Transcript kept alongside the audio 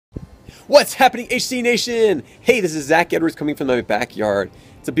What's happening, HC Nation? Hey, this is Zach Edwards coming from my backyard.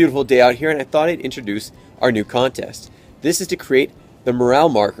 It's a beautiful day out here, and I thought I'd introduce our new contest. This is to create the morale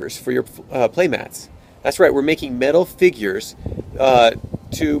markers for your playmats. That's right, we're making metal figures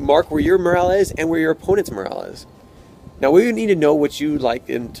to mark where your morale is and where your opponent's morale is. Now, we need to know what you like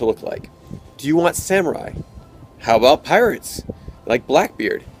them to look like. Do you want samurai? How about pirates, like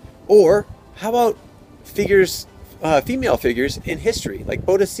Blackbeard? Or how about figures, female figures in history, like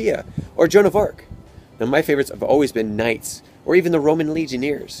Boadicea or Joan of Arc? Now, my favorites have always been knights, or even the Roman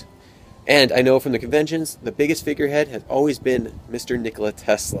legionnaires. And I know from the conventions, the biggest figurehead has always been Mr. Nikola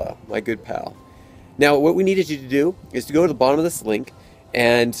Tesla, my good pal. Now, what we needed you to do is to go to the bottom of this link,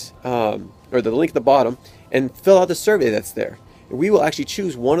 and or the link at the bottom, and fill out the survey that's there. And we will actually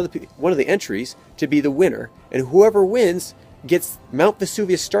choose one of the entries to be the winner, and whoever wins gets Mount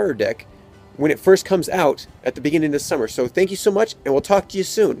Vesuvius starter deck when it first comes out at the beginning of the summer. So thank you so much, and we'll talk to you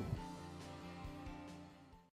soon.